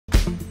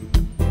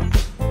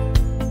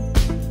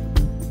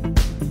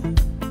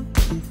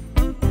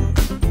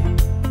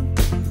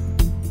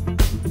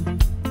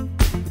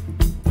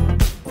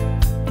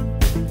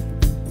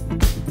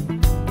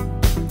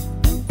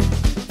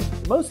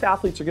most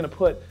athletes are going to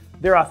put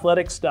their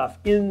athletic stuff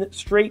in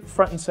straight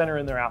front and center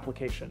in their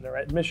application, their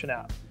admission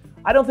app.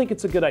 I don't think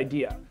it's a good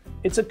idea.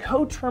 It's a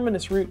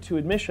coterminous route to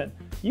admission.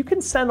 You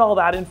can send all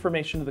that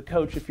information to the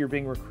coach if you're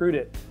being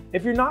recruited.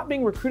 If you're not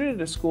being recruited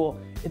at a school,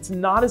 it's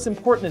not as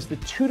important as the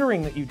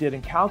tutoring that you did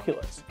in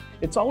calculus.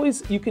 It's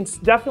always, you can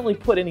definitely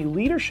put any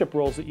leadership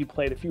roles that you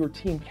played. If you were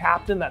team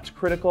captain, that's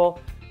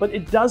critical, but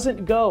it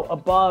doesn't go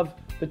above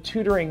the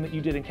tutoring that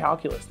you did in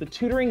calculus. The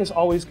tutoring is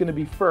always going to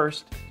be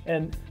first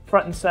and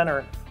front and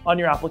center on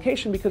your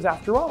application, because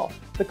after all,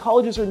 the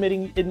colleges are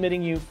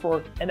admitting you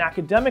for an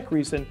academic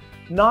reason,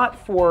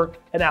 not for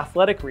an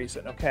athletic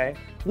reason, okay?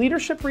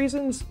 Leadership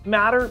reasons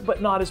matter,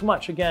 but not as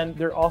much. Again,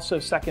 they're also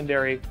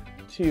secondary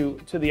to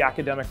the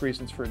academic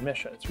reasons for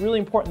admission. It's really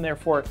important,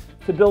 therefore,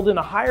 to build in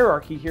a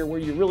hierarchy here where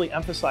you're really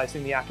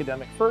emphasizing the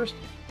academic first,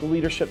 the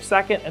leadership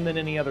second, and then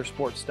any other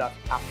sports stuff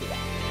after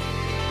that.